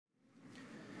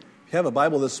If you have a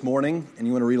Bible this morning and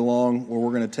you want to read along where we're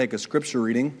going to take a scripture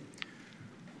reading,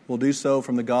 we'll do so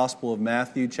from the Gospel of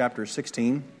Matthew chapter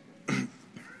 16.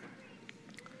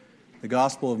 The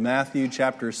Gospel of Matthew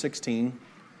chapter 16.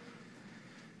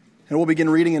 And we'll begin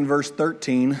reading in verse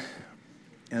 13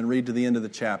 and read to the end of the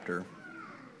chapter.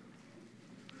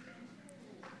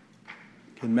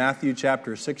 In Matthew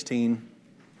chapter 16,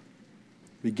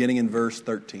 beginning in verse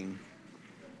 13.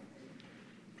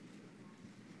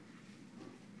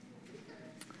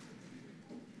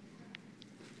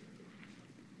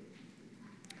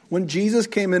 When Jesus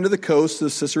came into the coast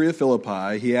of Caesarea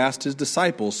Philippi, he asked his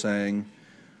disciples, saying,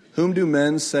 "Whom do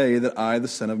men say that I, the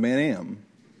Son of Man, am?"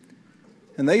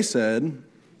 And they said,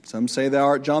 "Some say thou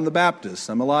art John the Baptist,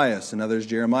 some Elias, and others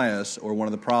Jeremiah, or one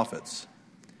of the prophets."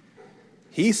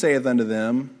 He saith unto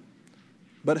them,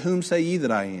 "But whom say ye that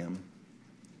I am?"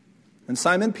 And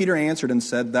Simon Peter answered and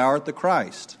said, "Thou art the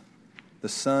Christ, the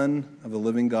Son of the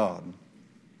living God."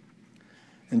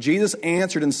 And Jesus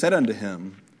answered and said unto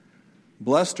him,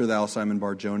 "Blessed art thou, Simon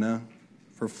Bar-Jonah,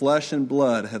 for flesh and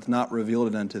blood hath not revealed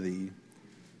it unto thee,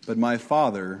 but my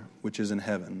Father which is in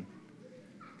heaven.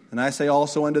 And I say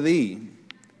also unto thee,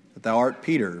 that thou art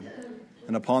Peter,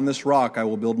 and upon this rock I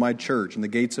will build my church, and the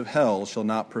gates of hell shall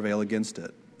not prevail against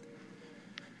it.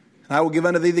 And I will give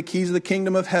unto thee the keys of the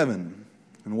kingdom of heaven,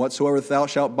 and whatsoever thou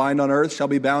shalt bind on earth shall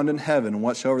be bound in heaven, and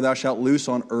whatsoever thou shalt loose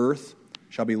on earth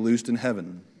shall be loosed in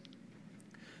heaven."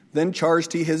 Then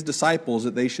charged he his disciples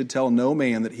that they should tell no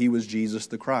man that he was Jesus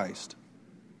the Christ.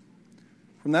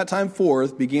 From that time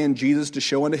forth began Jesus to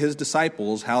show unto his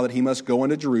disciples how that he must go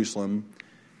into Jerusalem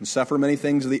and suffer many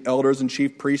things of the elders and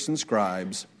chief priests and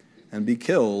scribes, and be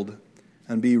killed,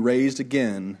 and be raised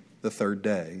again the third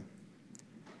day.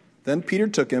 Then Peter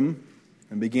took him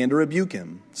and began to rebuke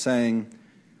him, saying,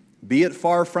 "Be it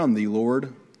far from thee,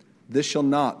 Lord, this shall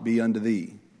not be unto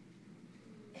thee."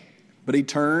 But he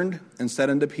turned and said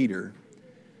unto Peter,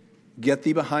 "Get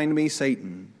thee behind me,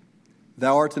 Satan.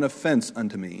 Thou art an offense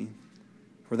unto me,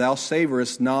 for thou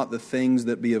savorest not the things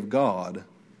that be of God,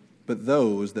 but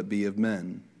those that be of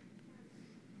men."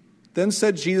 Then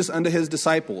said Jesus unto his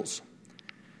disciples,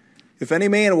 "If any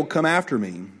man will come after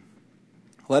me,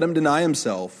 let him deny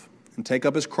himself, and take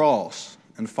up his cross,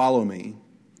 and follow me.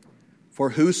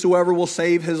 For whosoever will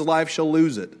save his life shall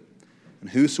lose it, and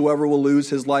whosoever will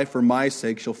lose his life for my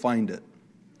sake shall find it.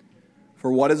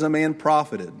 For what is a man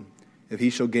profited, if he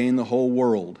shall gain the whole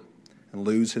world, and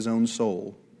lose his own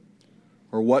soul?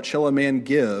 Or what shall a man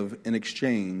give in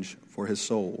exchange for his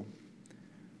soul?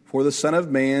 For the Son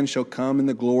of Man shall come in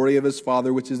the glory of his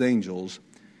Father with his angels,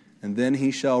 and then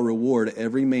he shall reward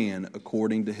every man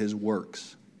according to his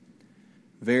works.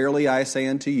 Verily I say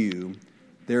unto you,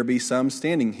 there be some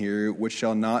standing here which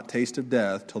shall not taste of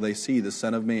death till they see the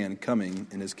Son of Man coming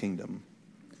in his kingdom."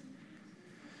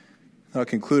 I'll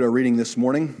conclude our reading this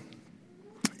morning.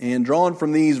 And drawn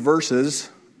from these verses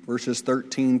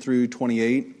 13 through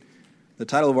 28, the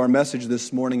title of our message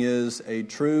this morning is A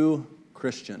True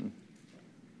Christian.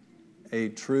 A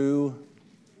True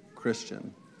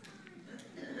Christian.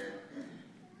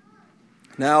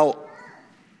 Now,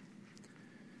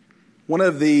 one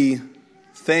of the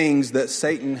things that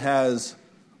Satan has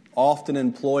often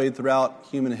employed throughout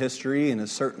human history, and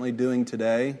is certainly doing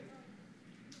today,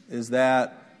 is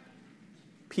that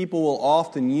people will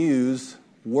often use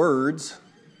words,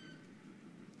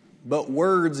 but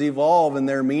words evolve in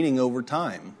their meaning over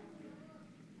time.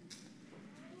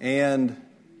 And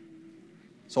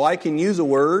so I can use a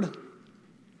word,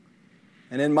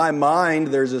 and in my mind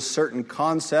there's a certain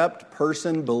concept,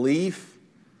 person, belief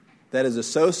that is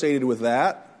associated with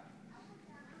that.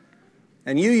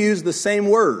 And you use the same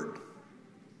word,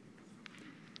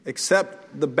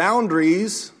 except the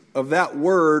boundaries of that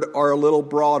word are a little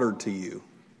broader to you.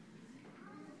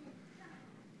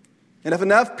 And if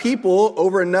enough people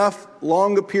over enough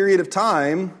long a period of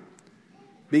time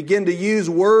begin to use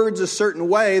words a certain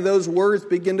way, those words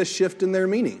begin to shift in their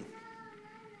meaning.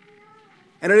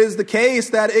 And it is the case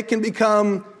that it can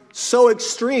become so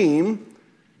extreme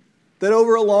that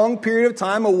over a long period of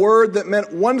time, a word that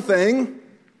meant one thing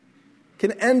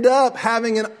can end up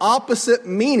having an opposite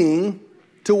meaning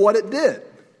to what it did.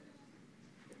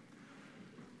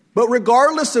 But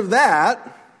regardless of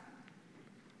that,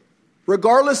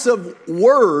 regardless of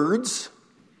words,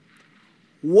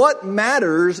 what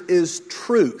matters is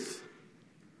truth.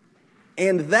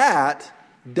 And that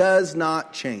does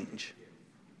not change.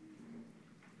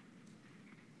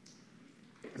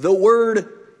 The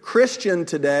word Christian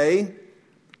today,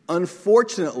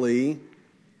 unfortunately,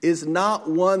 is not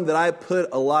one that I put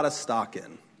a lot of stock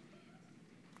in.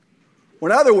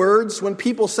 In other words, when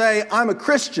people say, "I'm a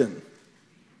Christian,"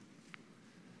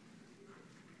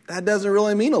 that doesn't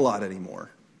really mean a lot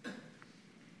anymore.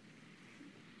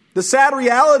 The sad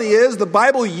reality is the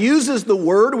Bible uses the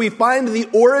word. We find the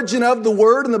origin of the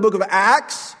word in the book of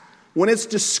Acts when it's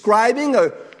describing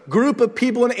a group of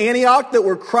people in Antioch that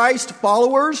were Christ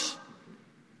followers.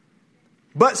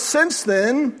 But since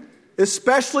then,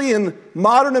 especially in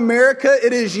modern America,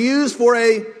 it is used for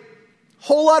a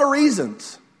whole lot of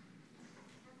reasons.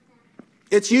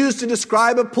 It's used to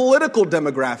describe a political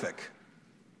demographic.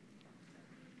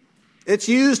 It's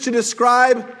used to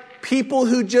describe people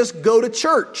who just go to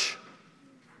church.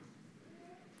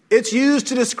 It's used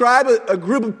to describe a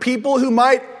group of people who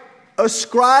might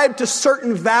ascribe to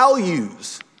certain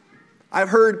values. I've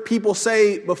heard people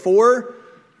say before,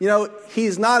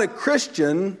 he's not a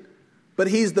Christian, but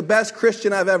he's the best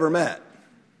Christian I've ever met.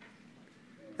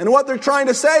 And what they're trying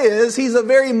to say is he's a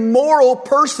very moral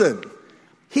person.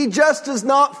 He just does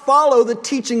not follow the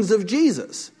teachings of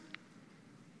Jesus.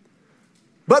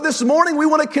 But this morning we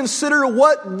want to consider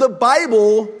what the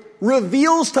Bible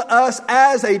reveals to us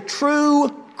as a true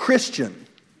Christian.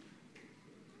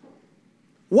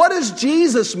 What does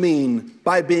Jesus mean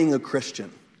by being a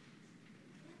Christian?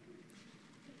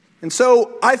 And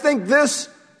so I think this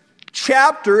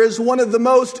chapter is one of the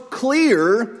most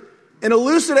clear in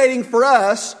elucidating for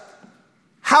us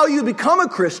how you become a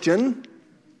Christian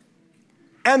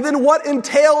and then what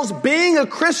entails being a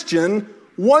Christian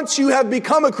once you have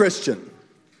become a Christian.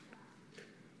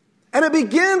 And it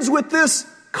begins with this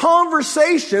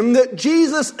conversation that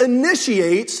Jesus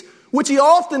initiates, which he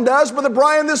often does. Brother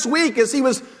Brian this week, as he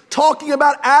was talking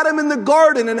about Adam in the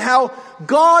garden and how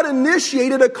God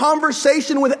initiated a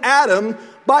conversation with Adam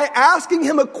by asking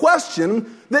him a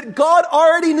question that God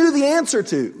already knew the answer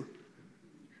to.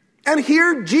 And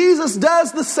here Jesus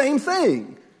does the same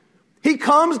thing. He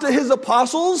comes to his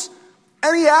apostles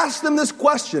and he asks them this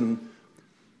question: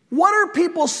 what are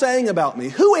people saying about me?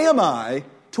 Who am I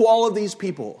to all of these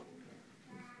people?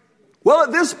 Well,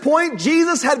 at this point,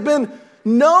 Jesus had been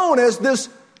known as this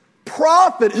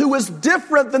prophet who was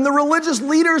different than the religious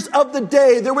leaders of the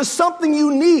day. There was something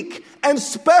unique and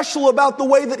special about the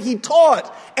way that he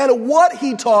taught and what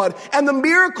he taught and the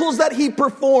miracles that he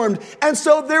performed. And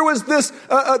so there was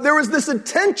this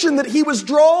attention that he was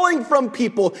drawing from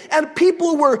people, and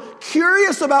people were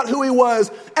curious about who he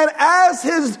was. And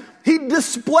as he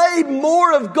displayed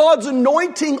more of God's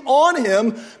anointing on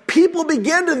him, people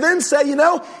began to then say,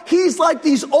 he's like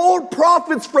these old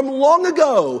prophets from long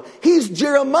ago. He's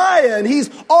Jeremiah, and he's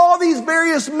all these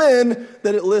various men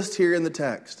that it lists here in the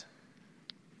text.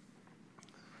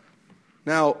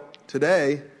 Now,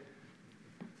 today,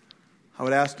 I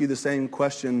would ask you the same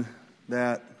question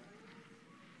that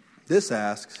this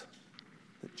asks,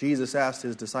 that Jesus asked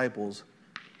his disciples.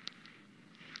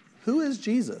 Who is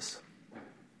Jesus?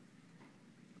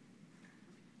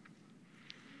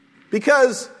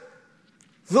 Because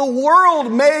the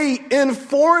world may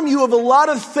inform you of a lot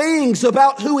of things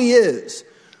about who he is.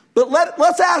 But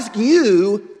let's ask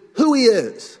you who he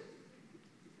is.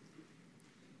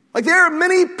 Like, there are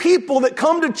many people that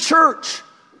come to church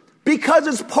because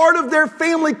it's part of their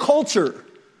family culture,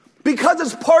 because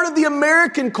it's part of the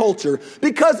American culture,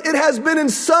 because it has been in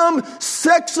some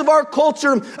sects of our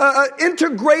culture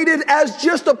integrated as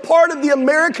just a part of the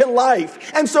American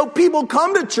life. And so people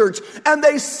come to church and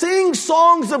they sing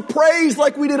songs of praise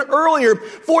like we did earlier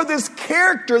for this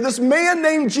character, this man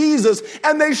named Jesus,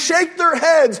 and they shake their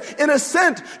heads in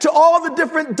assent to all the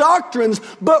different doctrines,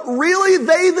 but really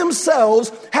they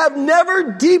themselves have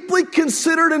never deeply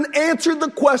considered and answered the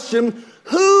question,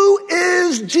 who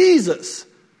is Jesus?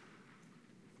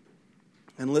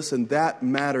 And listen, that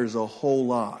matters a whole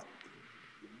lot.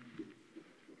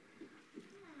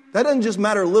 That doesn't just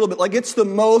matter a little bit. Like, it's the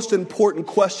most important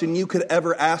question you could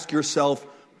ever ask yourself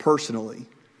personally.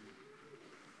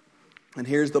 And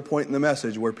here's the point in the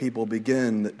message where people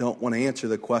begin that don't want to answer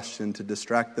the question to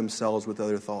distract themselves with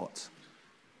other thoughts.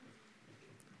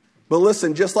 But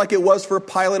listen, just like it was for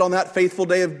Pilate on that faithful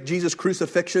day of Jesus'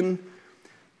 crucifixion,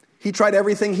 he tried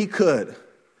everything he could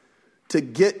to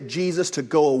get Jesus to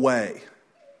go away.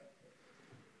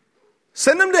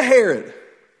 Send him to Herod.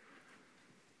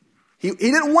 He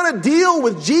didn't want to deal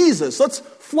with Jesus. Let's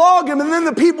flog him and then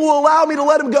the people will allow me to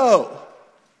let him go.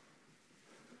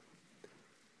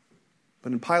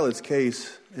 But in Pilate's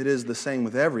case, it is the same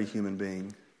with every human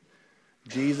being.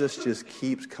 Jesus just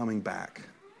keeps coming back.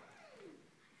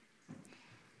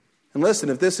 And listen,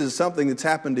 if this is something that's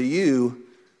happened to you,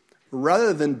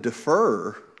 rather than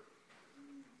defer,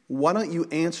 why don't you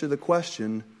answer the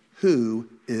question, who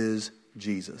is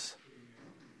Jesus?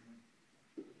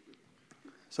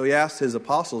 So he asked his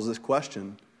apostles this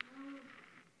question.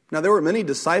 Now, there were many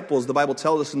disciples, the Bible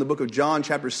tells us in the book of John,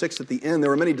 chapter 6 at the end,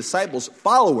 there were many disciples,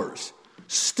 followers,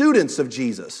 students of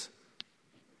Jesus.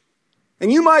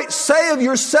 And you might say of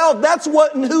yourself, that's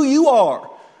what and who you are.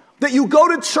 That you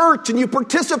go to church and you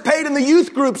participate in the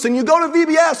youth groups and you go to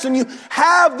VBS and you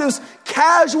have this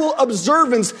casual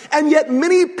observance, and yet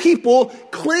many people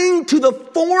cling to the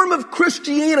form of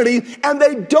Christianity and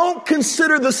they don't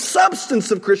consider the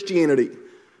substance of Christianity.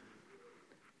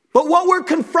 But what we're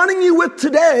confronting you with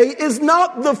today is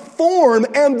not the form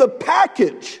and the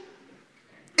package.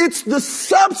 It's the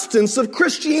substance of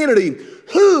Christianity.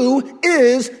 Who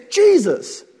is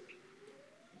Jesus?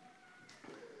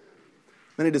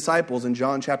 Many disciples in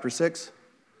John chapter 6,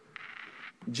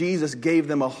 Jesus gave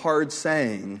them a hard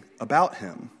saying about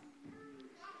him.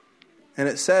 And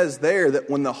it says there that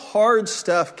when the hard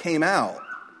stuff came out,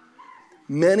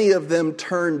 many of them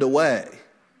turned away.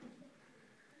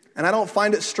 And I don't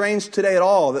find it strange today at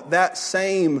all that that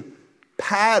same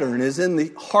pattern is in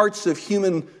the hearts of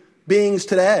human beings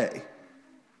today.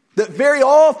 That very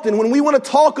often when we want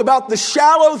to talk about the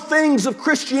shallow things of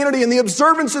Christianity and the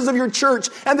observances of your church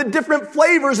and the different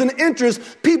flavors and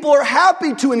interests, people are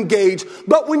happy to engage.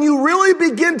 But when you really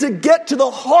begin to get to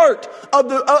the heart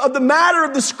of the matter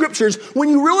of the scriptures, when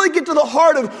you really get to the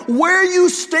heart of where you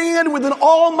stand with an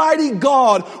almighty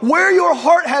God, where your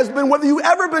heart has been, whether you've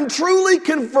ever been truly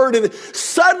converted,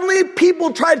 suddenly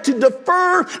people try to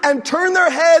defer and turn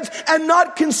their heads and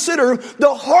not consider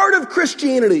the heart of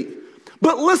Christianity.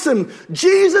 But listen,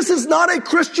 Jesus is not a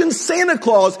Christian Santa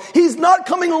Claus. He's not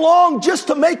coming along just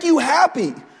to make you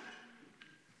happy.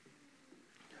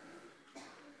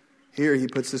 Here he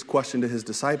puts this question to his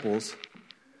disciples.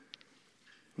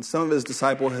 And some of his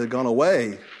disciples had gone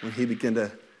away when he began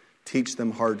to teach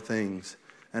them hard things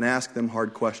and ask them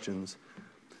hard questions.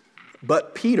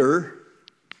 But Peter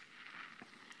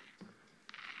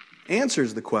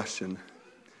answers the question,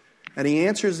 and he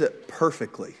answers it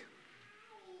perfectly.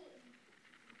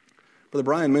 Brother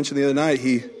Brian mentioned the other night,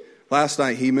 last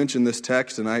night he mentioned this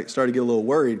text, and I started to get a little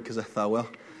worried because I thought, well,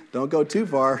 don't go too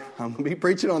far. I'm going to be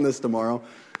preaching on this tomorrow,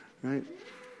 right?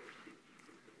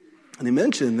 And he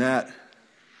mentioned that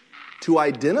to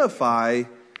identify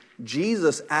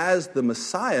Jesus as the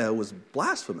Messiah was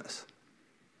blasphemous.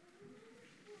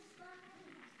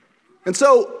 And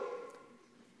so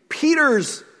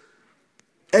Peter's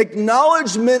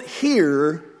acknowledgement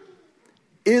here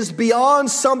is beyond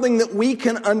something that we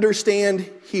can understand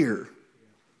here.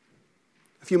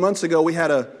 A few months ago, we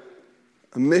had a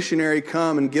missionary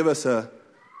come and give us a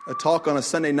talk on a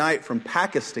Sunday night from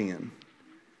Pakistan.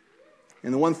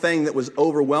 And the one thing that was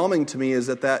overwhelming to me is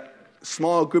that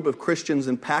small group of Christians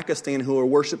in Pakistan who are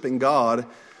worshiping God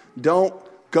don't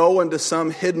go into some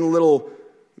hidden little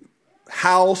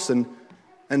house and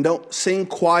don't sing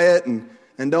quiet and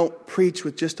don't preach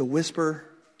with just a whisper.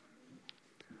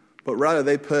 But rather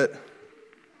they put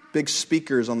big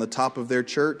speakers on the top of their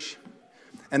church.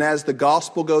 And as the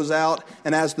gospel goes out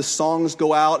and as the songs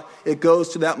go out, it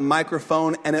goes to that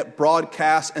microphone and it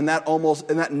broadcasts in that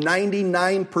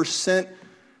 99%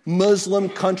 Muslim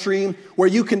country where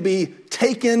you can be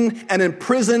taken and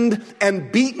imprisoned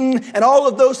and beaten and all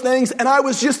of those things. And I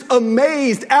was just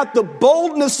amazed at the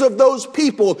boldness of those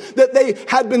people that they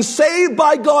had been saved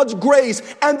by God's grace,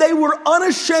 and they were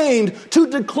unashamed to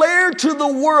declare to the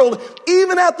world,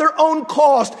 even at their own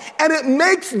cost. And it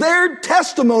makes their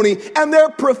testimony and their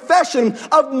profession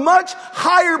of much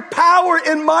higher power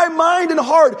in my mind and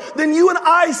heart than you and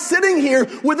I sitting here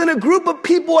within a group of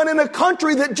people and in a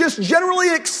country that just generally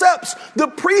accepts the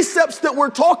precepts that we're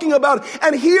talking about.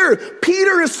 And here,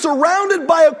 Peter is surrounded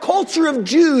by a culture of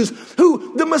Jews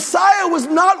who the Messiah was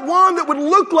not one that would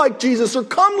look like Jesus or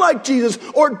come like Jesus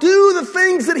or do the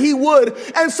things that he would.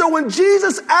 And so when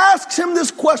Jesus asks him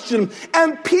this question,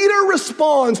 and Peter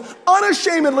responds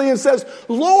unashamedly and says,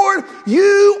 "Lord,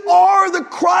 you are the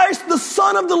Christ, the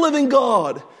Son of the living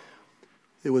God,"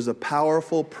 it was a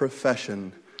powerful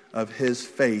profession of his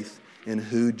faith in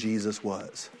who Jesus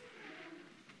was.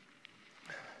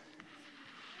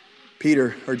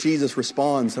 Jesus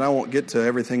responds, and I won't get to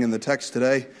everything in the text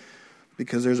today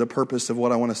because there's a purpose of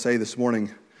what I want to say this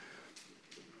morning.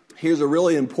 Here's a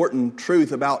really important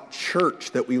truth about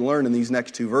church that we learn in these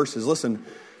next two verses. Listen,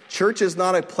 church is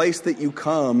not a place that you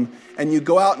come and you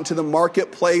go out into the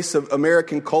marketplace of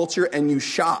American culture and you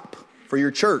shop for your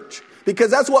church.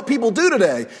 Because that's what people do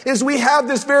today, is we have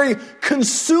this very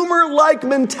consumer-like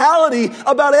mentality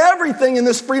about everything in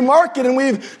this free market, and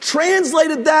we've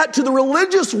translated that to the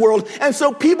religious world. And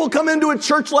so people come into a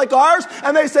church like ours,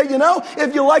 and they say,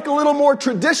 if you like a little more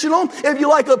traditional, if you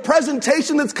like a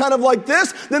presentation that's kind of like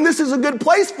this, then this is a good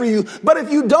place for you. But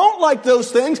if you don't like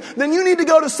those things, then you need to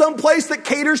go to some place that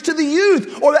caters to the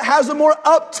youth, or that has a more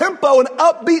up-tempo and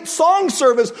upbeat song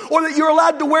service, or that you're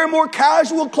allowed to wear more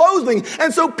casual clothing.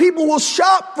 And so people will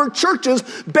shop for churches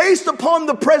based upon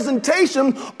the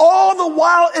presentation, all the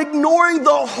while ignoring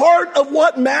the heart of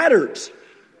what matters.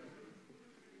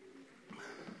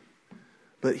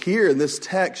 But here in this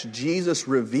text, Jesus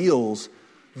reveals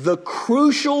the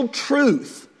crucial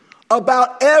truth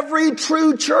about every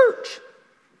true church.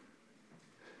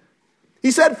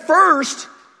 He said, first,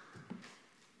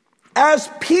 as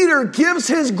Peter gives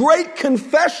his great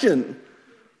confession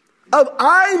of,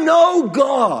 I know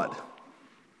God.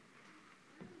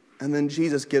 And then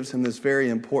Jesus gives him this very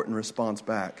important response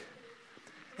back.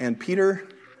 And Peter,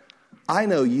 I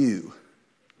know you.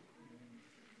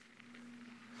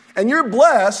 And you're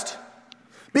blessed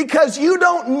because you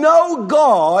don't know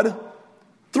God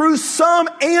through some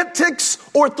antics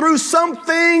or through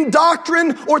something,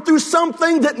 doctrine, or through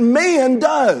something that man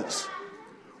does.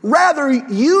 Rather,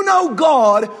 you know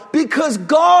God because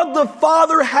God the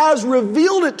Father has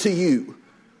revealed it to you.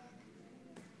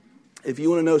 If you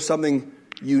want to know something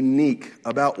unique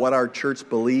about what our church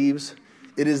believes,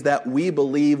 it is that we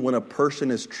believe when a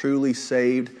person is truly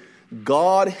saved,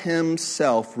 God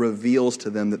himself reveals to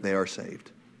them that they are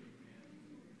saved.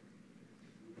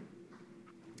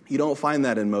 You don't find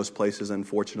that in most places,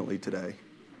 unfortunately, today.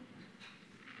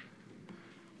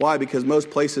 Why? Because most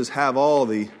places have all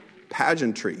the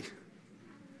pageantry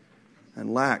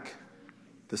and lack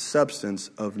the substance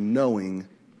of knowing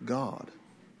God.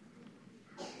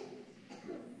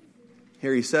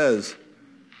 Here he says,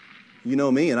 you know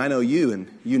me and I know you,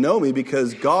 and you know me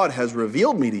because God has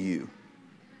revealed me to you.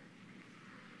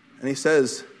 And he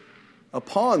says,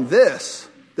 upon this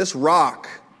rock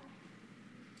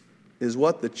is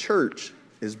what the church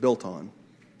is built on.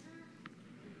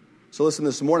 So listen,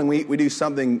 this morning we do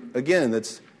something, again,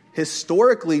 that's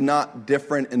historically not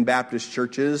different in Baptist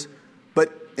churches,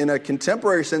 but in a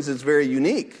contemporary sense it's very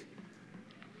unique.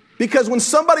 Because when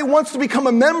somebody wants to become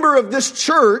a member of this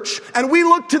church, and we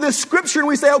look to this scripture and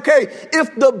we say, okay,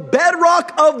 if the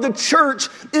bedrock of the church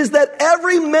is that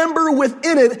every member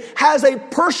within it has a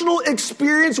personal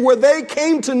experience where they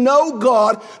came to know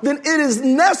God, then it is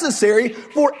necessary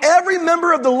for every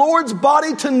member of the Lord's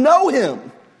body to know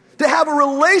Him, to have a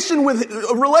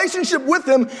relationship with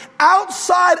Him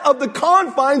outside of the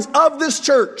confines of this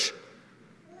church,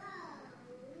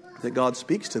 that God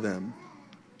speaks to them.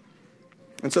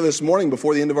 And so this morning,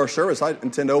 before the end of our service, I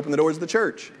intend to open the doors of the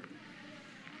church.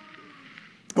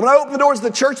 When I open the doors of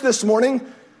the church this morning,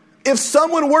 if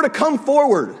someone were to come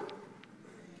forward,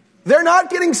 they're not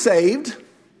getting saved.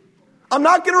 I'm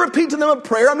not going to repeat to them a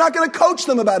prayer. I'm not going to coach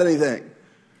them about anything.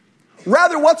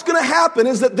 Rather, what's going to happen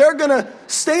is that they're going to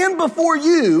stand before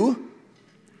you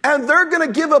and they're going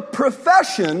to give a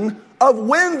profession of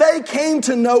when they came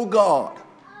to know God.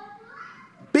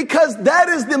 Because that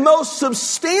is the most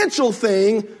substantial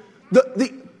thing,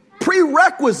 the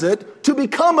prerequisite to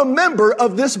become a member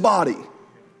of this body.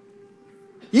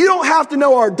 You don't have to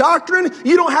know our doctrine.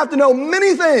 You don't have to know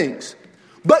many things.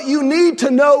 But you need to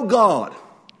know God.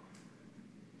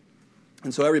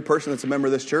 And so every person that's a member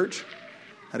of this church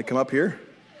had to come up here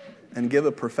and give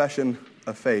a profession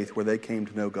of faith where they came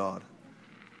to know God.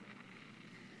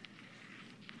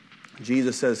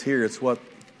 Jesus says here, it's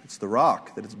the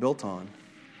rock that it's built on.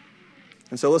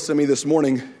 And so listen to me this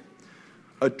morning.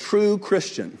 A true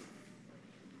Christian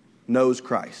knows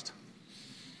Christ.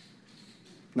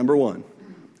 Number one,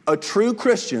 a true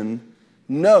Christian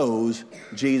knows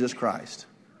Jesus Christ.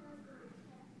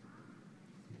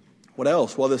 What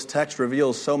else? Well, this text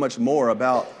reveals so much more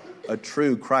about a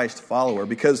true Christ follower.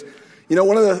 Because,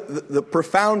 one of the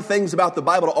profound things about the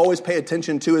Bible to always pay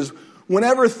attention to is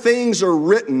whenever things are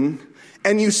written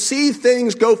and you see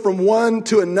things go from one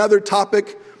to another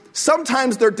topic,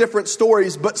 sometimes they're different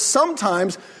stories, but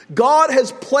sometimes God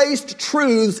has placed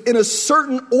truths in a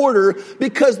certain order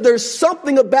because there's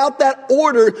something about that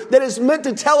order that is meant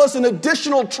to tell us an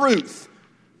additional truth.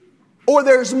 Or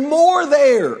there's more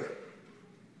there.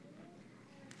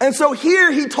 And so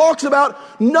here he talks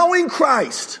about knowing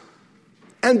Christ.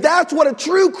 And that's what a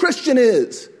true Christian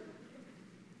is.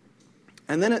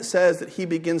 And then it says that he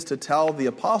begins to tell the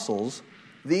apostles,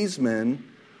 these men,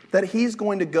 that he's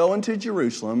going to go into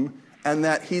Jerusalem and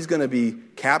that he's going to be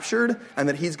captured and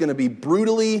that he's going to be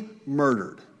brutally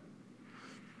murdered.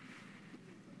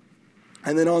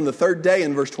 And then on the third day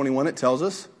in verse 21, it tells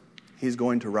us he's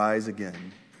going to rise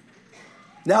again.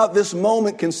 Now at this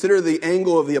moment, consider the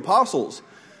angle of the apostles.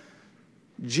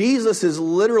 Jesus is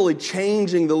literally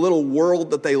changing the little world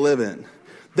that they live in.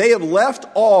 They have left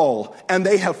all and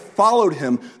they have followed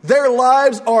him. Their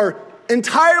lives are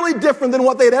entirely different than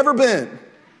what they'd ever been.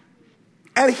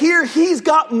 And here he's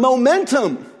got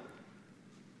momentum.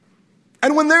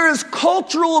 And when there is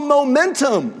cultural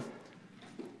momentum,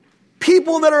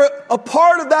 people that are a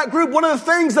part of that group, one of the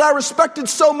things that I respected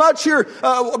so much here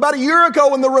about a year ago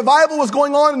when the revival was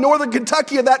going on in northern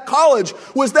Kentucky at that college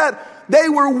was that they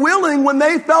were willing when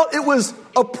they felt it was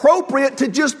appropriate to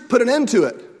just put an end to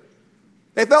it.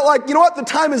 They felt like, you know what, the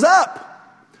time is up.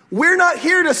 We're not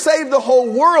here to save the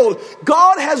whole world.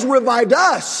 God has revived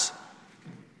us.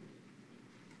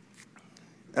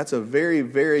 That's a very,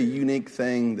 very unique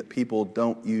thing that people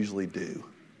don't usually do.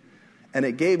 And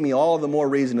it gave me all the more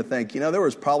reason to think, there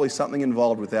was probably something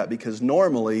involved with that, because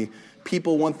normally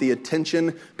people want the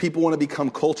attention, people want to become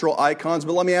cultural icons.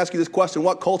 But let me ask you this question: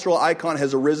 what cultural icon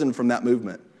has arisen from that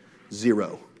movement?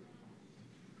 Zero.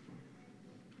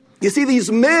 You see,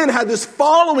 these men had this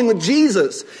following with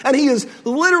Jesus, and he is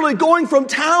literally going from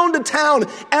town to town,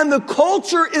 and the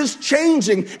culture is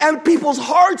changing, and people's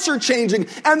hearts are changing,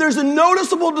 and there's a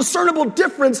noticeable, discernible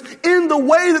difference in the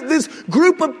way that this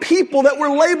group of people that were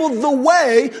labeled the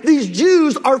way, these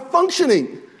Jews, are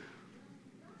functioning.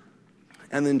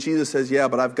 And then Jesus says, yeah,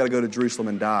 but I've got to go to Jerusalem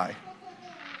and die,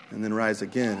 and then rise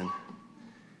again. And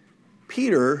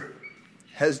Peter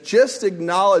has just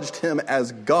acknowledged him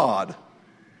as God,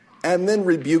 and then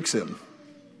rebukes him.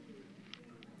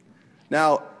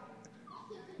 Now,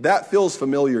 that feels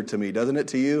familiar to me, doesn't it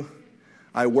to you?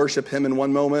 I worship him in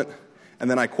one moment, and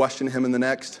then I question him in the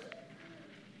next.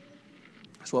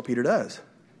 That's what Peter does.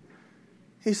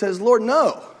 He says, Lord,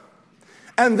 no.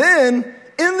 And then,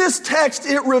 in this text,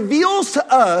 it reveals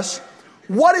to us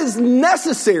what is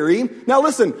necessary. Now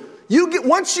listen,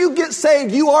 once you get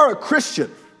saved, you are a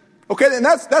Christian. Okay, and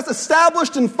that's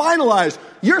established and finalized.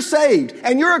 You're saved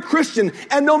and you're a Christian,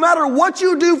 and no matter what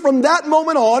you do from that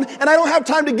moment on, and I don't have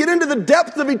time to get into the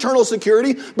depth of eternal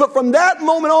security, but from that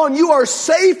moment on, you are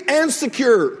safe and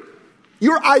secure.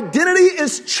 Your identity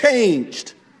is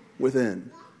changed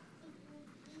within.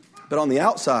 But on the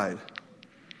outside,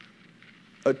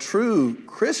 a true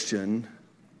Christian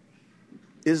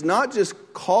is not just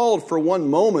called for one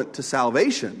moment to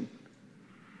salvation,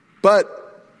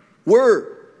 but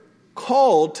we're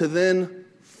called to then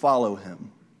follow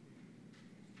him.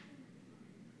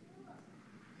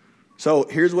 So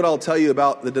here's what I'll tell you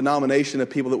about the denomination of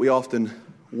people that we often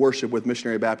worship with,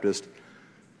 Missionary Baptist.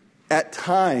 At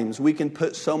times, we can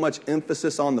put so much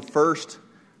emphasis on the first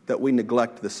that we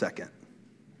neglect the second.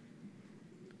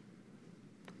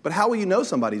 But how will you know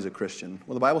somebody's a Christian?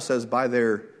 Well, the Bible says, by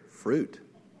their fruit,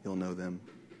 you'll know them.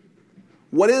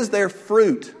 What is their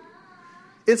fruit?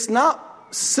 It's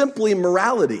not simply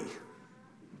morality.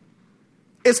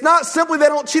 It's not simply they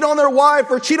don't cheat on their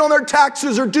wife or cheat on their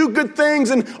taxes or do good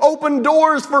things and open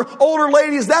doors for older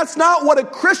ladies. That's not what a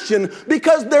Christian,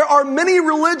 because there are many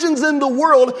religions in the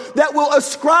world that will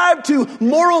ascribe to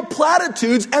moral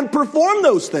platitudes and perform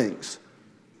those things.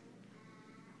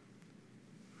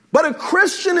 But a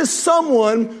Christian is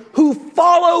someone who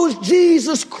follows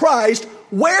Jesus Christ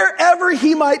wherever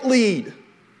he might lead.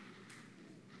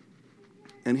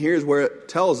 And here's where it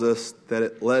tells us that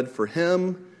it led for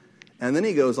him. And then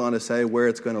he goes on to say where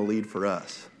it's going to lead for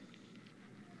us.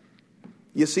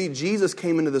 You see, Jesus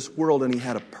came into this world and he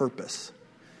had a purpose.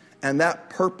 And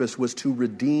that purpose was to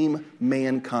redeem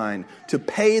mankind, to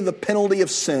pay the penalty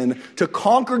of sin, to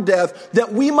conquer death,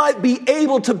 that we might be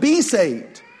able to be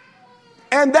saved.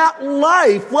 And that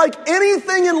life, like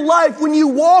anything in life, when you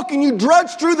walk and you drudge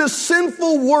through this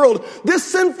sinful world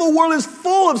is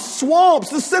full of swamps.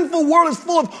 This sinful world is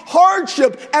full of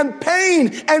hardship and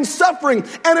pain and suffering.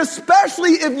 And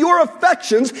especially if your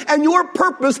affections and your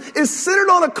purpose is centered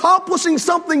on accomplishing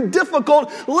something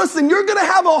difficult, listen, you're going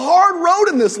to have a hard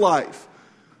road in this life.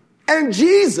 And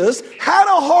Jesus had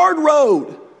a hard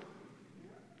road.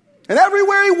 And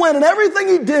everywhere he went and everything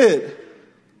he did,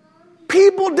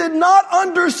 people did not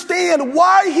understand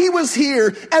why he was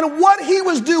here and what he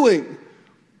was doing.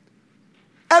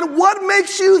 And what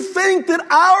makes you think that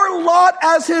our lot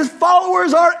as his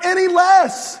followers are any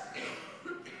less?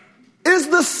 Is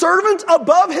the servant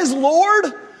above his Lord?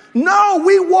 No,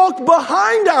 we walked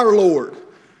behind our Lord.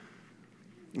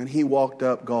 And he walked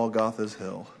up Golgotha's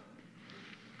hill.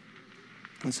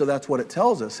 And so that's what it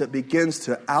tells us. It begins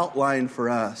to outline for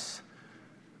us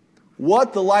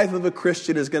what the life of a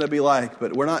Christian is going to be like.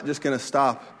 But we're not just going to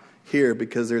stop here,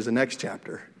 because there's a next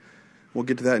chapter. We'll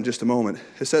get to that in just a moment.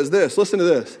 It says this. Listen to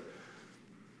this.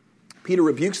 Peter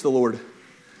rebukes the Lord.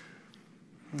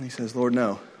 And he says, Lord,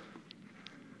 no.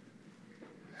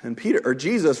 And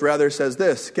Jesus rather says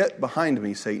this, get behind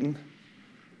me, Satan.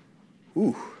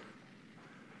 Ooh.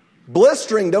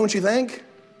 Blistering, don't you think?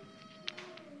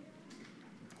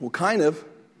 Well, kind of.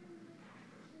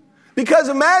 Because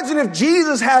imagine if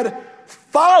Jesus had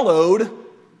followed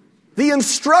the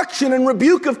instruction and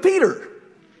rebuke of Peter.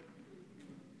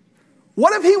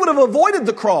 What if he would have avoided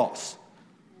the cross?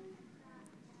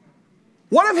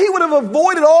 What if he would have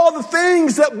avoided all the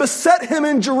things that beset him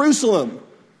in Jerusalem?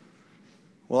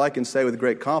 Well, I can say with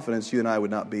great confidence, you and I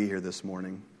would not be here this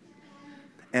morning.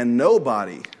 And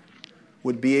nobody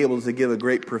would be able to give a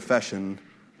great profession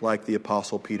like the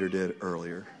Apostle Peter did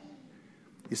earlier.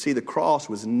 You see, the cross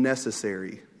was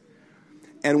necessary.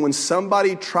 And when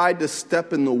somebody tried to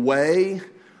step in the way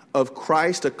of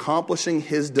Christ accomplishing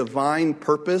his divine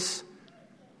purpose,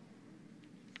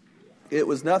 it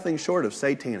was nothing short of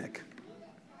satanic.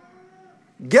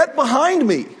 Get behind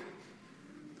me.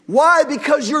 Why?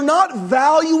 Because you're not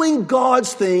valuing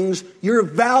God's things, you're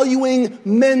valuing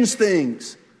men's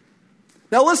things.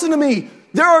 Now listen to me.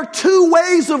 There are two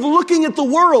ways of looking at the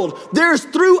world. There's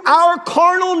through our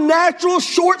carnal, natural,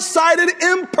 short-sighted,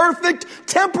 imperfect,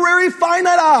 temporary,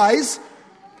 finite eyes,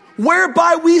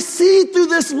 whereby we see through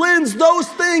this lens those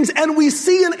things and we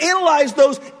see and analyze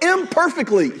those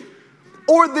imperfectly.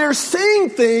 Or they're seeing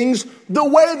things the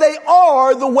way they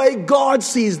are, the way God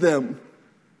sees them.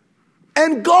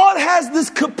 And God has this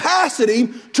capacity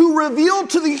to reveal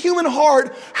to the human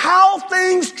heart how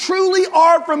things truly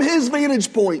are from his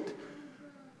vantage point.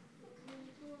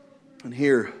 And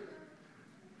here,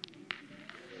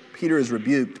 Peter is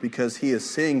rebuked because he is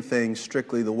seeing things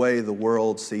strictly the way the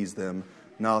world sees them,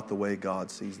 not the way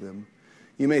God sees them.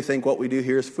 You may think what we do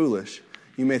here is foolish.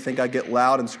 You may think I get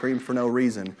loud and scream for no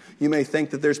reason. You may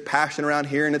think that there's passion around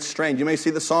here and it's strange. You may see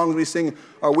the songs we sing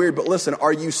are weird. But listen,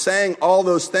 are you saying all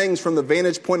those things from the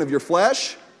vantage point of your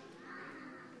flesh?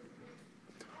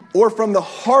 Or from the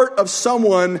heart of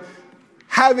someone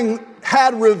having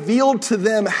had revealed to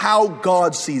them how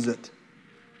God sees it?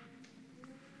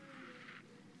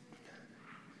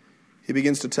 He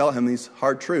begins to tell him these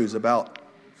hard truths about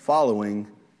following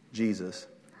Jesus.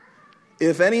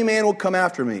 If any man will come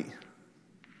after me,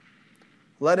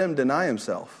 let him deny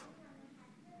himself.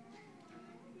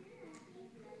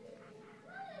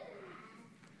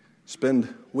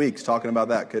 Spend weeks talking about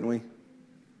that, couldn't we?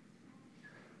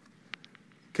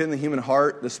 Couldn't the human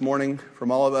heart this morning,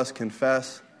 from all of us,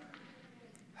 confess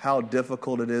how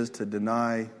difficult it is to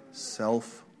deny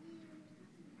self?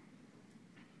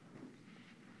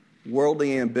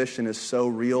 Worldly ambition is so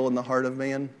real in the heart of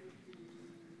man.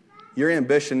 Your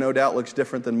ambition, no doubt, looks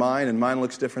different than mine, and mine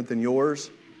looks different than yours.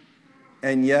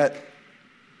 And yet,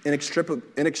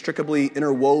 inextricably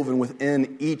interwoven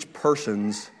within each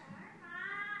person's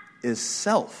is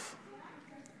self.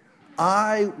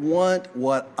 I want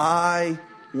what I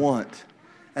want.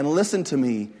 And listen to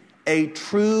me, a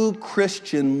true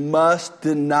Christian must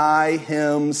deny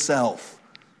himself.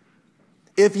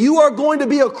 If you are going to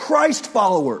be a Christ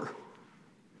follower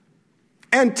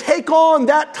and take on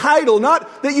that title,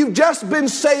 not that you've just been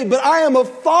saved, but I am a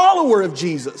follower of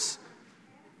Jesus,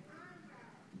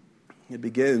 it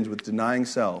begins with denying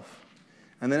self.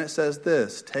 And then it says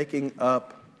this, taking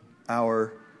up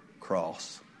our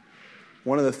cross.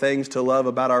 One of the things to love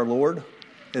about our Lord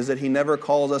is that he never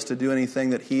calls us to do anything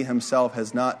that he himself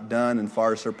has not done and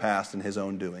far surpassed in his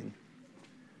own doing.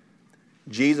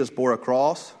 Jesus bore a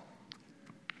cross.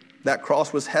 That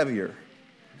cross was heavier.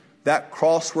 That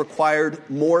cross required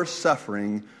more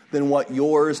suffering than what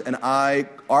yours and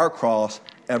our cross,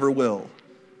 ever will.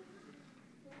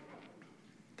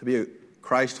 To be a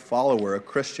Christ follower, a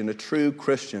Christian, a true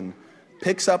Christian,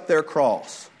 picks up their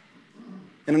cross.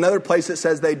 In another place it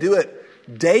says they do it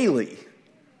daily.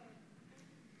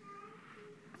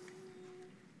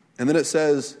 And then it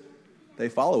says they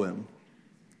follow him.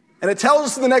 And it tells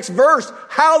us in the next verse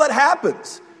how that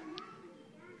happens.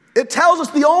 It tells us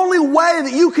the only way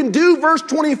that you can do verse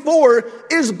 24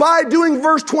 is by doing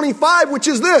verse 25, which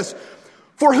is this.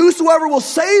 For whosoever will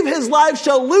save his life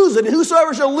shall lose it, and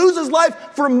whosoever shall lose his life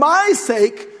for my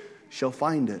sake shall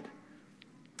find it.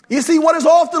 You see, what is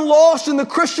often lost in the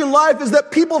Christian life is that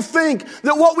people think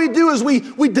that what we do is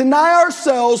we deny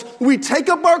ourselves, we take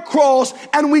up our cross,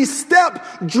 and we step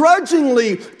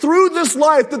drudgingly through this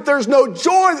life, that there's no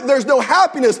joy, that there's no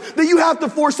happiness, that you have to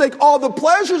forsake all the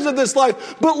pleasures of this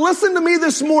life. But listen to me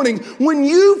this morning. When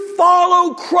you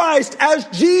follow Christ as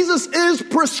Jesus is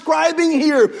prescribing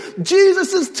here,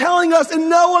 Jesus is telling us in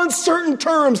no uncertain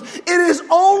terms, it is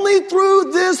only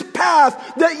through this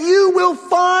path that you will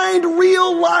find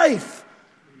real life.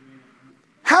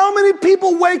 How many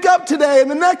people wake up today and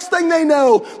the next thing they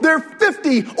know, they're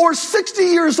 50 or 60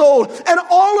 years old and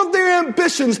all of their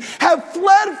ambitions have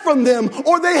fled from them,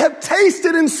 or they have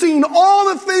tasted and seen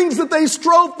all the things that they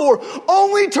strove for,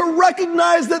 only to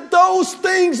recognize that those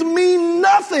things mean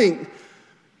nothing?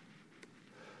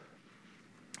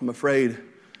 I'm afraid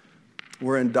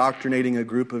we're indoctrinating a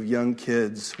group of young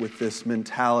kids with this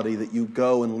mentality that you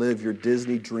go and live your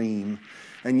Disney dream,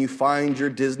 and you find your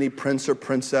Disney prince or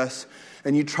princess,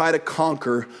 and you try to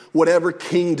conquer whatever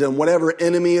kingdom, whatever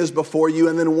enemy is before you.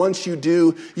 And then once you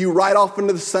do, you ride off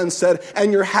into the sunset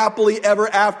and you're happily ever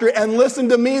after. And listen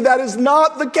to me, that is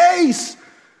not the case.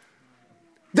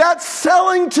 That's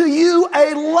selling to you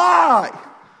a lie.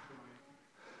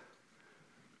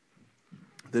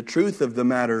 The truth of the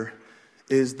matter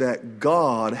is that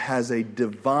God has a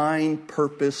divine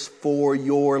purpose for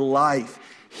your life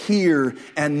here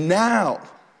and now.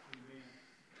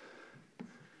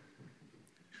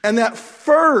 And that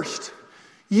first,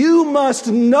 you must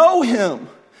know Him.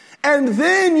 And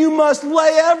then you must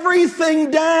lay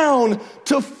everything down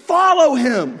to follow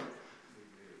Him.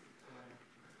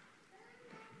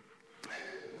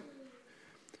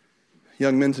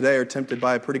 Young men today are tempted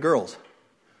by pretty girls.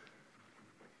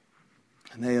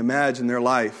 And they imagine their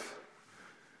life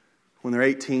when they're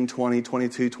 18, 20,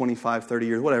 22, 25, 30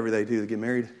 years, whatever they do, they get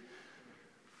married.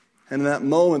 And in that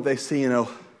moment they see,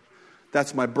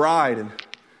 that's my bride. And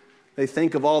they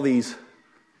think of all these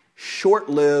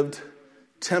short-lived,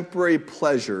 temporary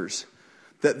pleasures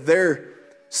that their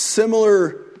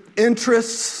similar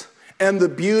interests and the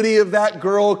beauty of that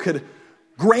girl could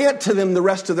grant to them the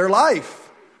rest of their life.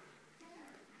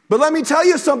 But let me tell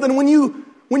you something, when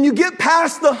you get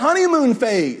past the honeymoon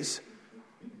phase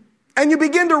and you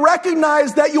begin to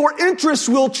recognize that your interests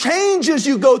will change as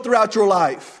you go throughout your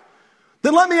life,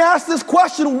 then let me ask this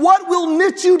question: what will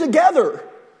knit you together?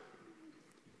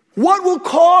 What will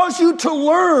cause you to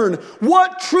learn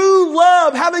what true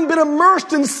love, having been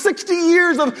immersed in 60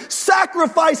 years of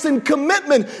sacrifice and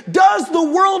commitment, does the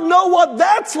world know what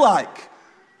that's like?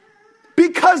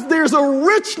 Because there's a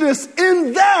richness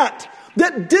in that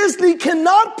Disney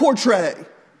cannot portray.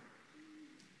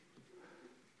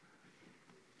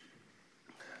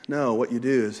 No, what you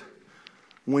do is,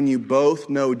 when you both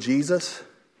know Jesus,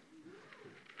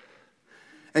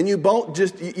 and you're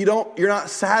not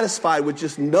satisfied with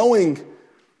just knowing,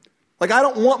 like, I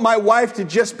don't want my wife to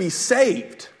just be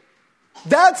saved.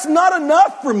 That's not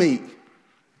enough for me.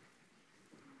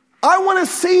 I want to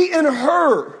see in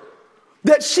her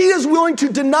that she is willing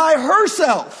to deny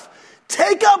herself,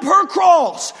 take up her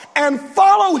cross, and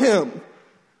follow Him.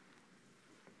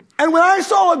 And when I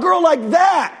saw a girl like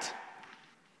that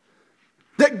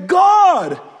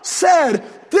God said,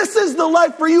 this is the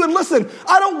life for you. And listen,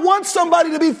 I don't want somebody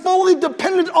to be fully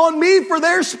dependent on me for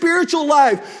their spiritual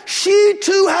life. She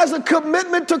too has a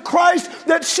commitment to Christ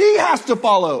that she has to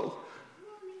follow.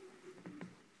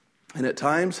 And at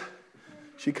times,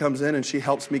 she comes in and she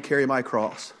helps me carry my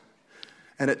cross.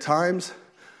 And at times,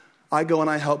 I go and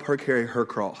I help her carry her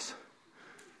cross.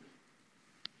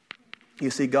 You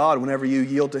see, God, whenever you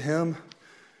yield to Him,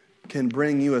 can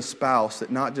bring you a spouse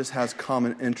that not just has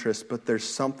common interests, but there's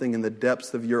something in the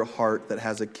depths of your heart that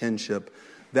has a kinship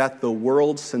that the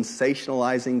world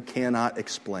sensationalizing cannot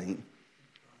explain.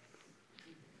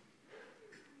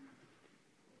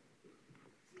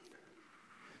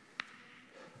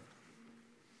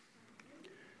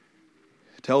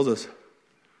 It tells us,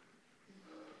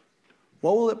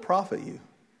 what will it profit you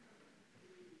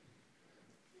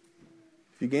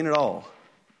if you gain it all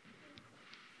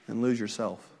and lose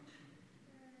yourself?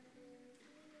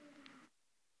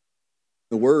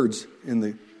 The words in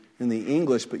the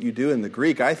English, but you do in the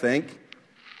Greek, I think.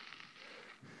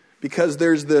 Because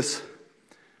there's this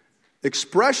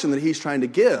expression that he's trying to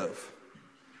give.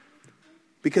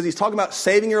 Because he's talking about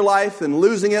saving your life and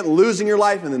losing your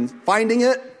life and then finding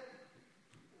it.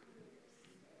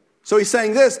 So he's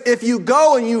saying this: if you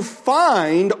go and you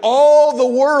find all the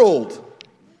world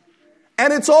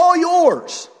and it's all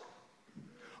yours,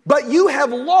 but you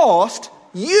have lost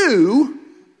you,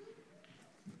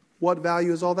 what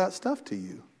value is all that stuff to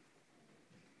you?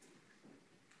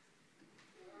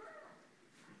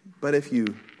 But if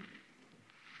you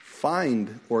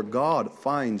find, or God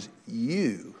finds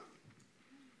you,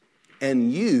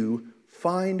 and you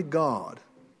find God,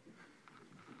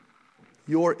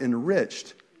 you're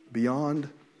enriched beyond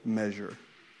measure.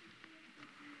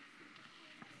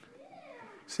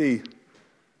 See,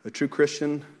 a true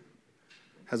Christian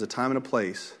has a time and a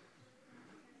place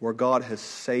where God has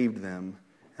saved them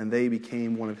and they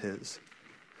became one of His.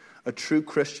 A true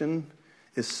Christian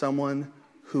is someone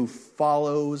who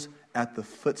follows at the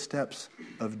footsteps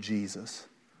of Jesus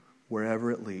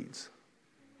wherever it leads.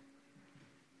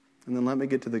 And then let me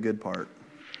get to the good part.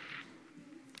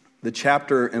 The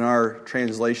chapter in our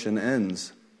translation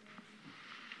ends.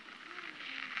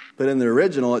 But in the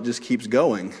original, it just keeps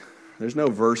going. There's no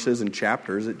verses and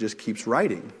chapters. It just keeps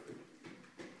writing.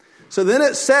 So then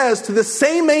it says to the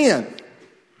same man,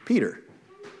 Peter,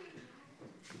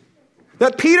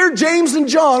 that Peter, James, and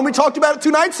John, we talked about it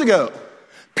 2 nights ago.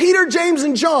 Peter, James,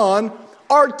 and John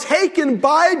are taken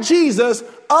by Jesus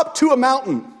up to a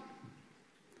mountain.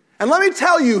 And let me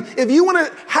tell you, if you want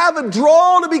to have a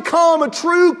draw to become a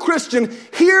true Christian,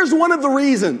 here's one of the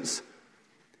reasons.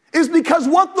 Is because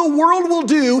what the world will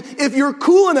do, if you're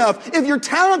cool enough, if you're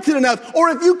talented enough, or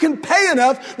if you can pay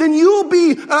enough, then you'll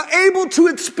be able to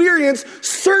experience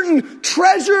certain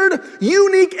treasured,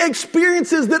 unique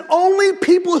experiences that only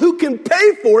people who can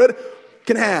pay for it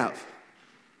can have.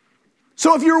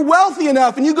 So if you're wealthy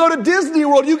enough and you go to Disney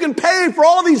World, you can pay for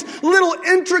all these little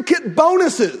intricate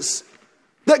bonuses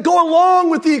that go along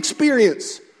with the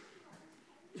experience.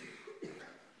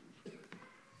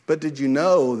 But did you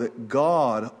know that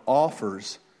God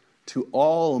offers to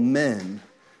all men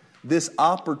this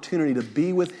opportunity to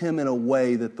be with Him in a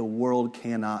way that the world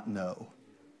cannot know?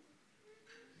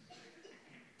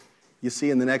 You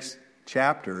see, in the next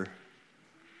chapter,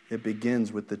 it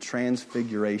begins with the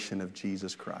transfiguration of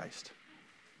Jesus Christ.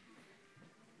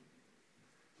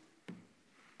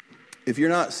 If you're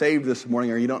not saved this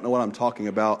morning or you don't know what I'm talking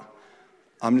about,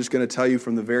 I'm just going to tell you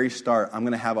from the very start, I'm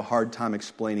going to have a hard time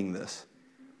explaining this.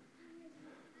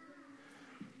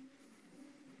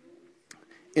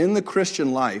 In the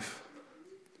Christian life,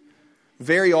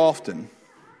 very often,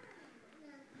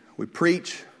 we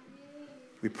preach,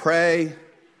 we pray,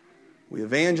 we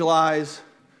evangelize,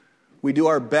 we do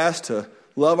our best to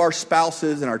love our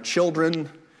spouses and our children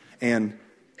and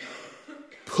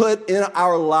put in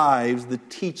our lives the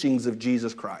teachings of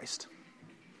Jesus Christ.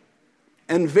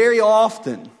 And very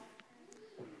often,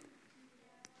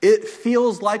 it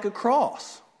feels like a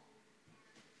cross.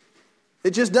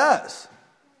 It just does.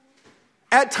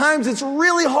 At times, it's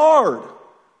really hard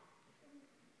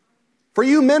for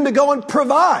you men to go and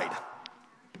provide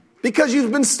because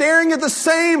you've been staring at the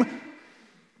same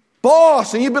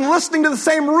boss and you've been listening to the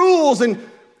same rules,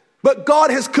 but God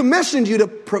has commissioned you to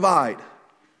provide.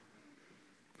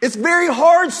 It's very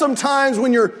hard sometimes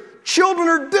when your children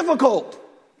are difficult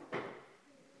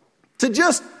to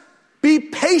just be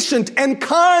patient and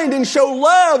kind and show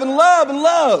love and love and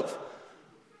love.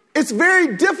 It's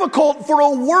very difficult for a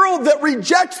world that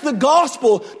rejects the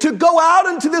gospel to go out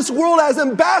into this world as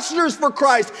ambassadors for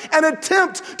Christ and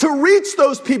attempt to reach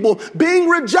those people, being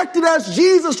rejected as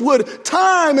Jesus would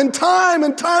time and time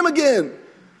and time again.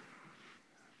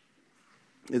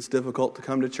 It's difficult to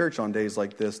come to church on days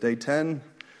like this. Day 10,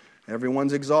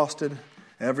 everyone's exhausted,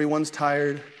 everyone's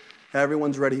tired,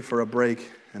 everyone's ready for a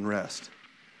break and rest.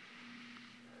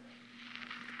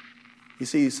 You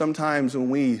see, sometimes when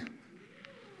we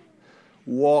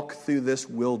walk through this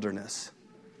wilderness,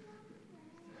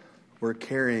 we're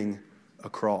carrying a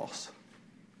cross.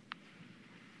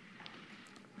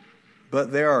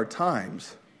 But there are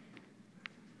times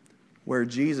where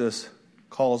Jesus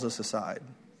calls us aside.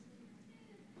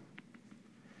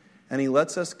 And He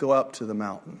lets us go up to the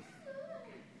mountain.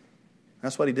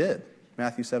 That's what He did.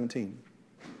 Matthew 17.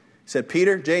 He said,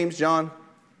 Peter, James, John, I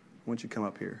want you to come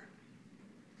up here.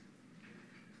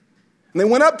 And they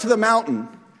went up to the mountain.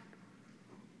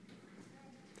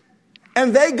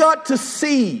 And they got to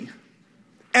see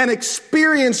and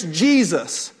experience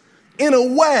Jesus in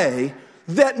a way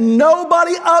that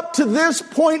nobody up to this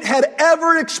point had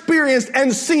ever experienced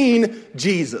and seen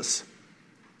Jesus.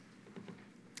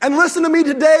 And listen to me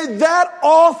today, that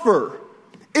offer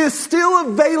is still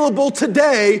available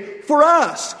today for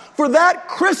us. For that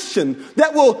Christian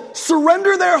that will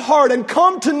surrender their heart and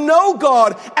come to know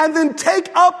God and then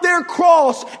take up their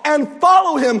cross and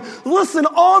follow Him. Listen,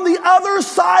 on the other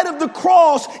side of the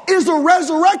cross is a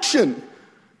resurrection.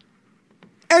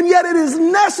 And yet it is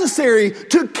necessary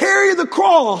to carry the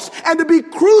cross and to be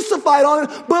crucified on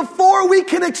it before we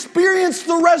can experience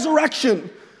the resurrection.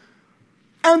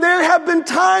 And there have been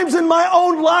times in my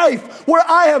own life where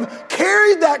I have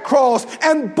carried that cross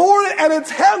and bore it, and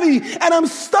it's heavy, and I'm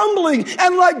stumbling,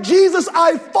 and like Jesus,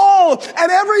 I fall,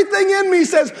 and everything in me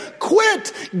says,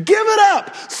 quit, give it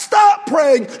up, stop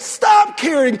praying, stop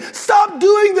caring, stop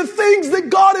doing the things that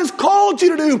God has called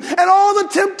you to do, and all the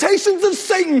temptations of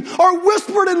Satan are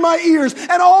whispered in my ears,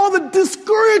 and all the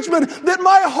discouragement that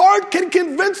my heart can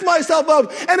convince myself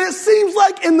of, and it seems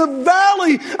like in the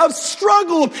valley of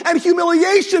struggle and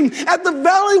humiliation, at the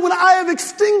valley when I have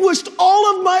extinguished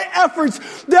all of my efforts,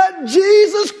 that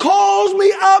Jesus calls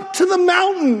me up to the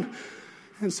mountain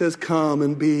and says, come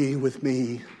and be with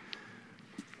me.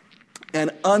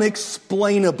 And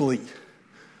unexplainably,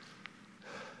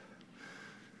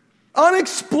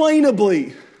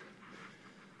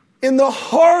 in the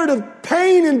heart of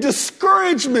pain and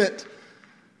discouragement,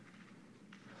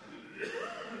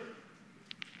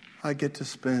 I get to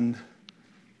spend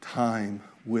time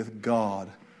with God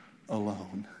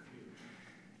alone.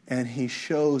 And He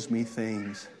shows me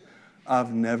things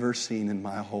I've never seen in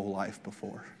my whole life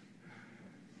before.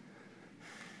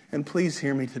 And please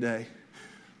hear me today.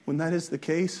 When that is the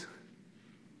case,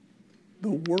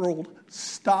 the world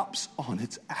stops on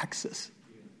its axis.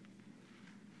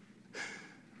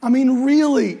 I mean,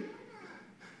 really.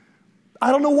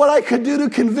 I don't know what I could do to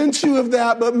convince you of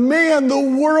that, but man, the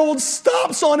world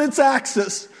stops on its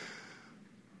axis.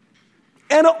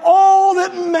 And all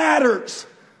that matters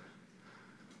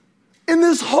in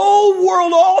this whole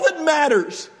world, all that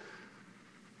matters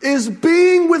is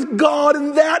being with God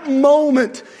in that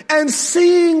moment and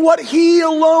seeing what He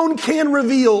alone can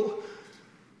reveal.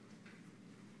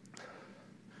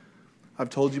 I've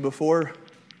told you before,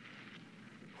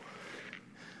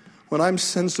 when I'm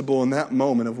sensible in that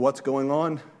moment of what's going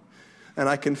on, and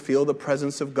I can feel the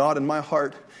presence of God in my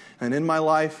heart and in my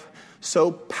life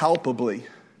so palpably,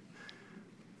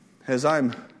 as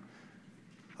I'm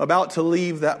about to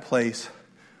leave that place,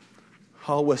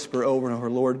 I'll whisper over and over,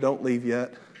 Lord, don't leave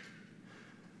yet.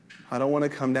 I don't want to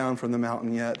come down from the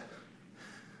mountain yet.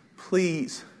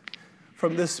 Please,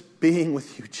 from this being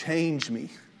with you, change me.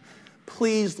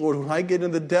 Please, Lord, when I get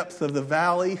in the depth of the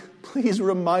valley, please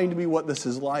remind me what this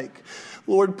is like.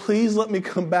 Lord, please let me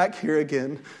come back here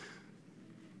again.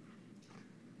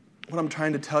 What I'm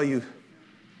trying to tell you,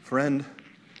 friend,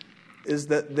 is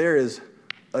that there is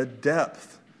a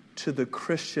depth to the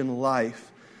Christian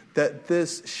life that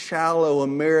this shallow,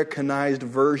 Americanized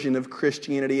version of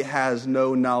Christianity has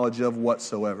no knowledge of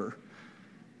whatsoever.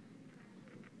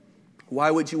 Why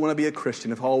would you want to be a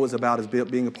Christian if all it was about is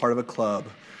being a part of a club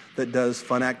that does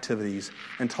fun activities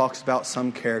and talks about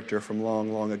some character from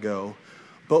long, long ago?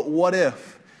 But what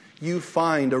if you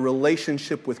find a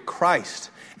relationship with Christ,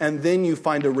 and then you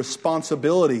find a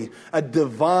responsibility, a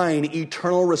divine,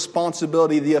 eternal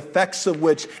responsibility, the effects of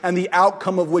which and the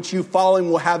outcome of which you following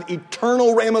will have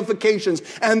eternal ramifications.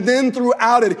 And then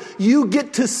throughout it, you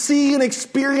get to see and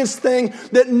experience things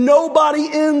that nobody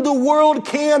in the world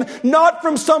can, not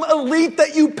from some elite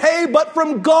that you pay, but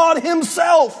from God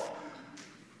Himself.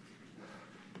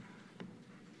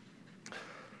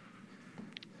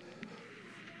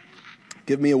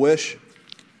 Give me a wish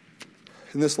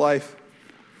in this life.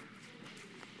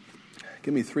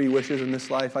 Give me 3 wishes in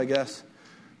this life, I guess.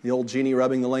 The old genie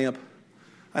rubbing the lamp.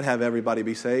 I'd have everybody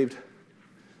be saved.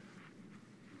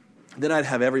 Then I'd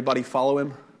have everybody follow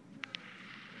Him.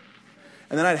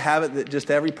 And then I'd have it that just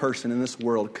every person in this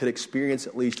world could experience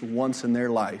at least once in their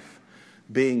life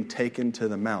being taken to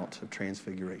the Mount of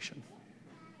Transfiguration.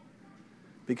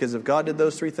 Because if God did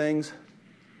those 3 things,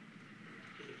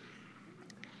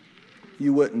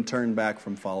 you wouldn't turn back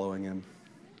from following Him.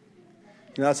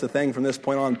 You know, that's the thing from this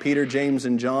point on. Peter, James,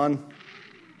 and John,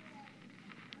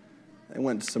 they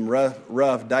went to some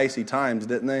rough, dicey times,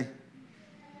 didn't they?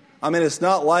 I mean, it's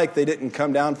not like they didn't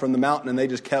come down from the mountain and they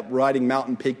just kept riding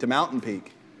mountain peak to mountain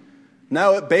peak.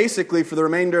 No, it basically, for the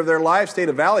remainder of their life, stayed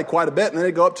a valley quite a bit, and then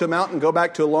they'd go up to a mountain and go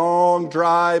back to a long,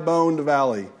 dry-boned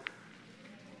valley.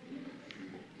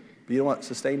 But you know what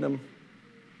sustained them?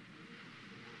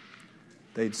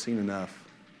 They'd seen enough.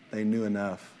 They knew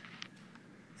enough.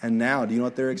 And now, do you know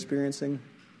what they're experiencing?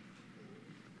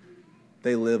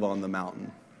 They live on the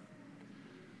mountain.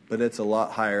 But it's a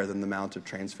lot higher than the Mount of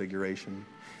Transfiguration.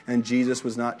 And Jesus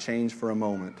was not changed for a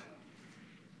moment.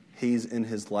 He's in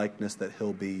His likeness that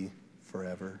He'll be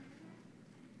forever.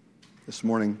 This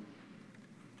morning,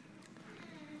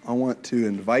 I want to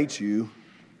invite you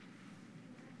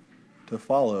to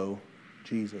follow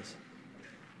Jesus.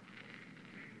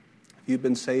 If you've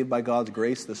been saved by God's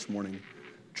grace this morning,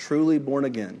 truly born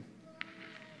again,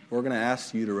 we're going to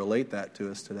ask you to relate that to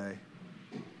us today.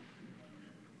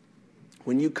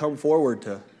 When you come forward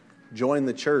to join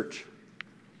the church,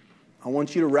 I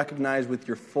want you to recognize with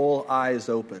your full eyes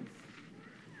open,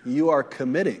 you are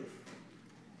committing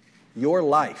your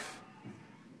life.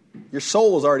 Your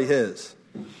soul is already his.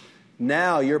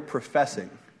 Now you're professing,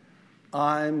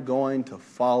 I'm going to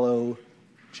follow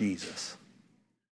Jesus.